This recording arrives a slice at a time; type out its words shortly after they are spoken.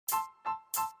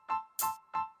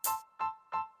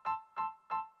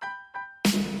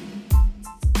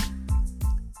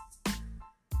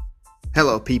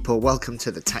Hello people, welcome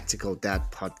to the Tactical Dad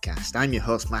podcast. I'm your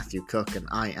host Matthew Cook and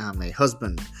I am a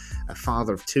husband, a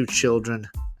father of 2 children,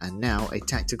 and now a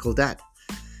tactical dad.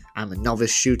 I'm a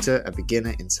novice shooter, a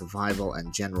beginner in survival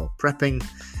and general prepping.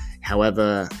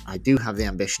 However, I do have the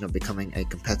ambition of becoming a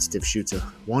competitive shooter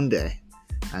one day,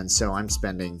 and so I'm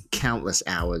spending countless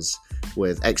hours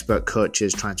with expert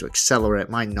coaches trying to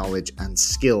accelerate my knowledge and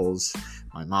skills,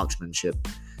 my marksmanship,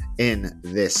 in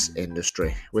this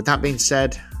industry. With that being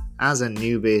said, as a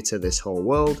newbie to this whole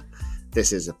world,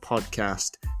 this is a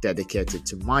podcast dedicated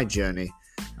to my journey,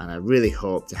 and I really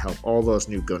hope to help all those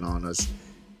new gun owners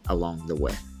along the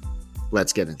way.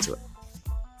 Let's get into it.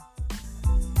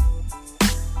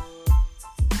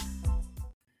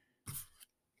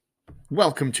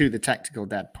 Welcome to the Tactical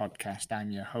Dad podcast.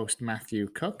 I'm your host Matthew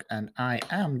Cook, and I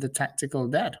am the Tactical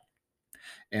Dad.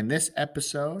 In this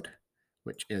episode,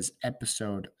 which is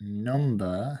episode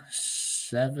number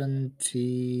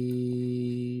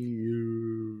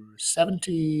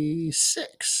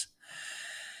 76.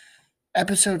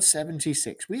 Episode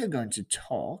 76. We are going to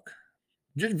talk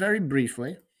just very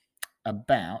briefly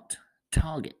about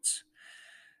targets.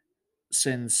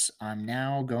 Since I'm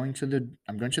now going to the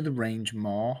range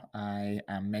more, I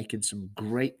am making some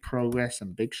great progress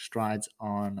and big strides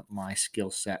on my skill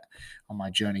set, on my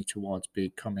journey towards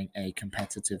becoming a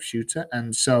competitive shooter.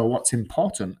 And so what's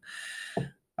important,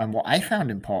 and what I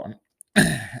found important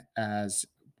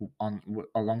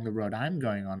along the road I'm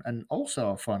going on, and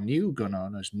also for new gun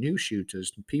owners, new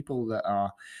shooters, people that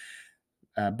are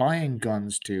buying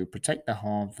guns to protect their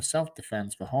home, for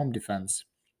self-defense, for home defense,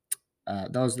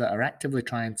 those that are actively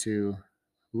trying to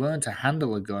learn to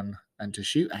handle a gun and to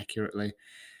shoot accurately,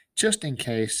 just in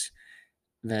case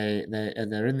they're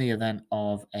in the event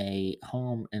of a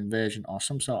home invasion or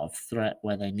some sort of threat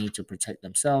where they need to protect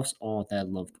themselves or their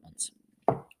loved ones.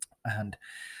 And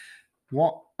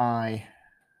what I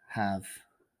have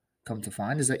come to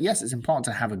find is that, yes, it's important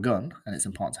to have a gun and it's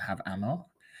important to have ammo.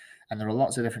 And there are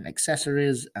lots of different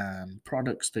accessories and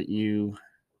products that you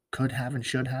could have and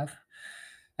should have.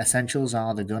 Essentials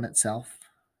are the gun itself,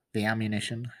 the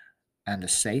ammunition, and a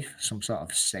safe, some sort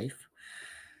of safe.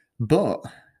 But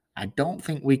I don't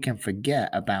think we can forget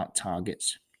about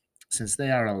targets, since they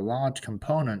are a large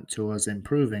component to us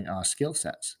improving our skill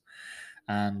sets.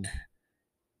 And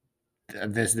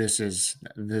this is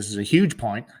a huge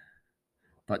point,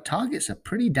 but targets are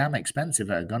pretty damn expensive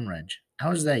at a gun range. I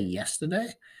was there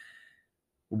yesterday.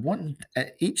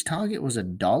 Each target was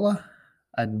 $1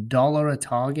 a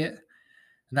target.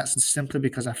 And that's simply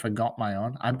because I forgot my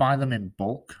own. I buy them in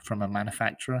bulk from a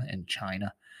manufacturer in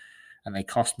China, and they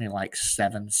cost me like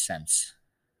 7 cents.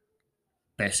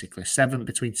 Basically,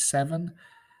 between 7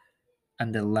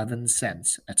 and 11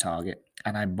 cents a target.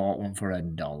 And I bought one for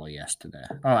 $1 yesterday.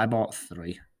 Oh, I bought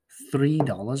 $3.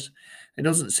 It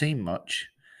doesn't seem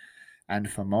much.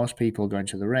 And for most people going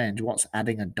to the range, what's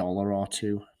adding $1 or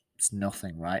 $2? It's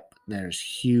nothing, right? There's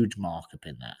huge markup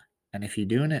in that. And if you're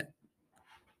doing it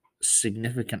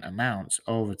significant amounts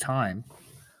over time,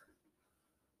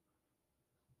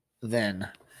 then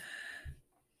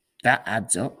that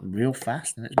adds up real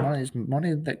fast, and it's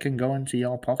money that can go into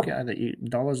your pocket,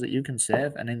 dollars that you can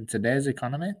save. And in today's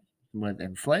economy, with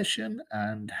inflation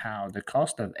and how the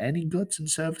cost of any goods and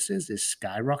services is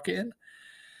skyrocketing,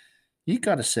 you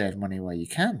got to save money where you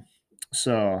can.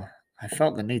 So I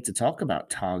felt the need to talk about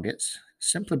targets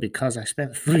simply because I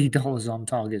spent $3 on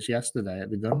targets yesterday at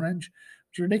the gun range.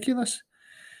 It's ridiculous.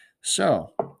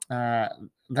 So that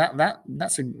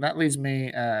leads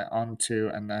me on to,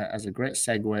 and as a great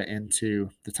segue into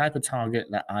the type of target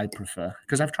that I prefer,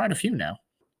 because I've tried a few now,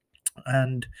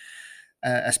 and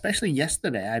especially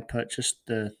yesterday I purchased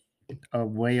the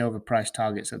way overpriced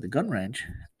targets at the gun range,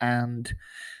 and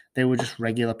they were just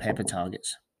regular paper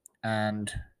targets,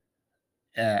 and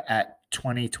at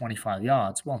 20-25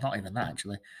 yards, well, not even that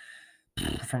actually,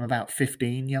 from about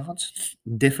 15 yards,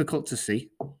 difficult to see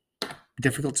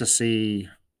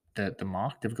the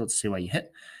mark, difficult to see where you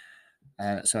hit.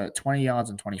 So at 20 yards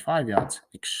and 25 yards,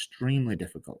 extremely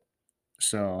difficult.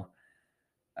 So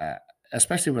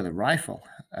especially with a rifle,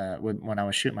 when I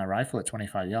was shooting my rifle at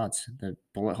 25 yards, the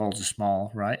bullet holes are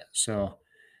small, right? So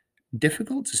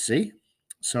difficult to see.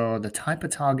 So the type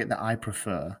of target that I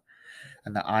prefer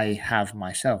and that I have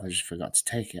myself, I just forgot to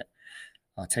take it,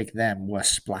 I'll take them, were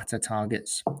splatter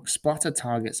targets. Splatter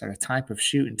targets are a type of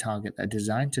shooting target that are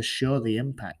designed to show the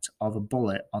impact of a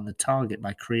bullet on the target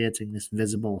by creating this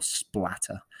visible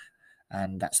splatter.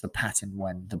 And that's the pattern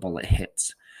when the bullet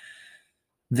hits.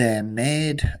 They're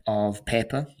made of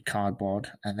paper,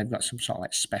 cardboard, and they've got some sort of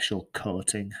like special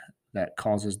coating that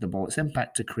causes the bullet's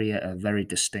impact to create a very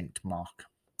distinct mark.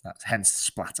 That's hence the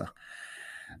splatter.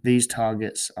 These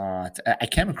targets are, I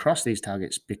came across these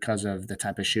targets because of the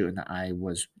type of shooting that I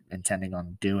was intending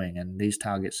on doing. And these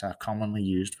targets are commonly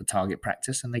used for target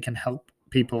practice, and they can help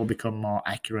people become more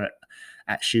accurate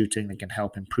at shooting. They can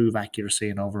help improve accuracy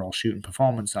and overall shooting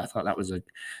performance. So I thought that was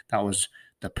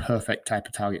the perfect type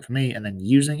of target for me. And then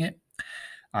using it,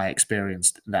 I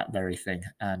experienced that very thing,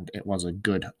 and it was a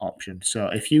good option. So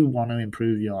if you want to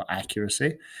improve your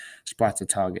accuracy, splatter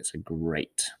targets are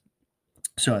great.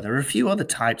 So there are a few other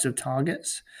types of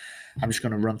targets. I'm just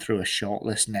going to run through a short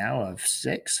list now of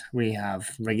 6. We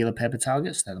have regular paper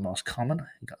targets. They're the most common.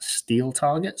 We've got steel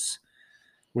targets.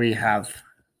 We have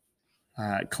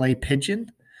clay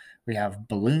pigeon. We have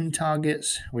balloon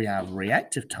targets. We have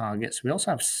reactive targets. We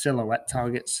also have silhouette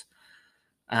targets.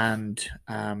 And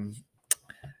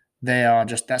that's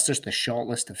just the short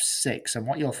list of 6. And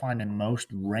what you'll find in most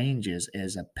ranges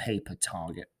is a paper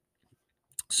target.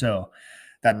 So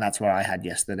then that's what I had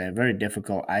yesterday. Very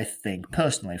difficult, I think,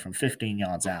 personally, from 15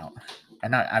 yards out.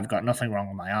 And I've got nothing wrong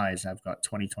with my eyes. I've got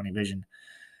 20/20 vision.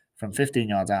 From 15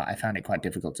 yards out, I found it quite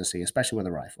difficult to see, especially with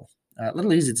a rifle. A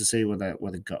little easy to see with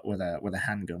a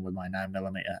handgun with my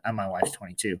 9mm and my wife's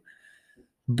 22.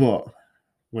 But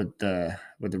with the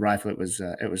rifle, it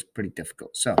was pretty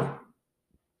difficult. So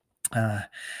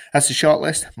that's the short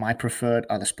list. My preferred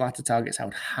are the splatter targets. I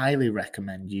would highly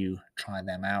recommend you try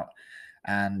them out.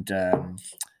 And I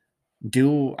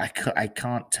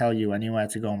can't tell you anywhere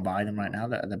to go and buy them right now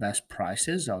that are the best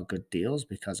prices or good deals,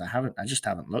 because I just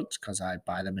haven't looked, because I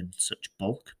buy them in such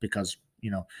bulk, because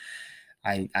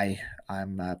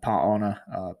I'm a part owner,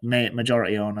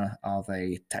 majority owner of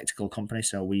a tactical company,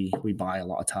 so we buy a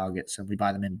lot of targets, and we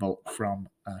buy them in bulk from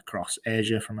across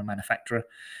Asia from a manufacturer.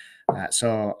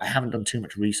 So I haven't done too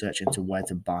much research into where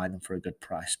to buy them for a good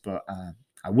price, but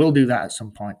I will do that at some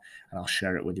point, and I'll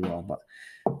share it with you all. But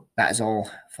that is all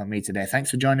for me today. Thanks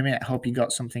for joining me. I hope you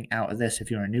got something out of this. If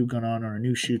you're a new gun owner, a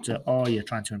new shooter, or you're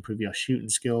trying to improve your shooting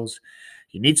skills,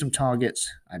 you need some targets.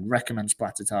 I'd recommend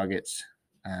splatter targets,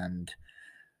 and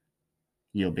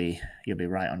you'll be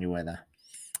right on your way there.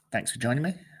 Thanks for joining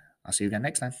me. I'll see you again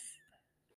next time.